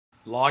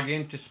log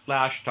into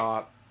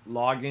Splashtop,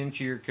 log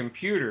into your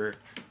computer,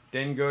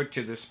 then go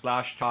to the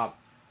Splashtop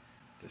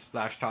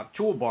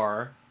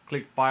toolbar,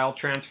 click File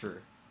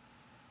Transfer.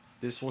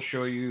 This will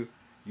show you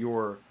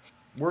your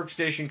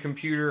workstation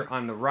computer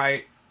on the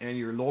right and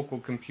your local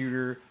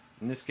computer,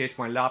 in this case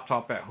my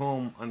laptop at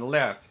home, on the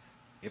left.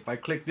 If I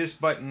click this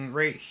button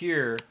right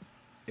here,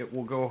 it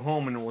will go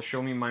home and it will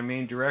show me my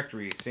main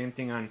directory. Same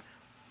thing on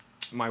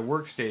my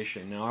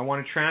workstation. Now I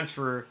want to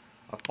transfer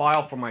a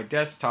file from my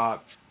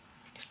desktop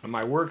and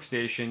my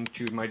workstation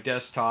to my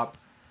desktop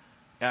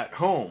at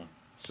home.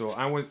 So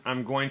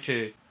I'm going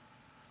to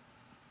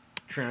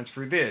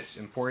transfer this,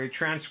 import a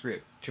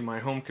transcript to my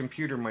home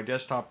computer, my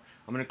desktop.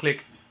 I'm going to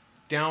click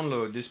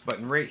download, this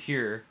button right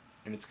here,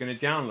 and it's going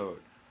to download.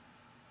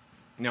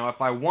 Now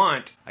if I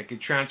want, I could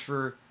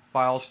transfer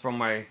files from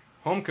my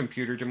home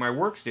computer to my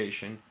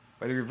workstation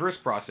by the reverse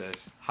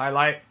process.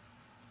 Highlight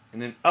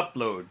and then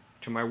upload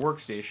to my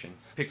workstation.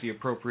 Pick the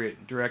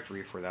appropriate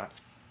directory for that.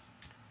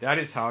 That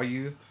is how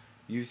you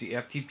use the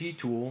FTP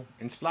tool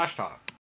in Splashtop.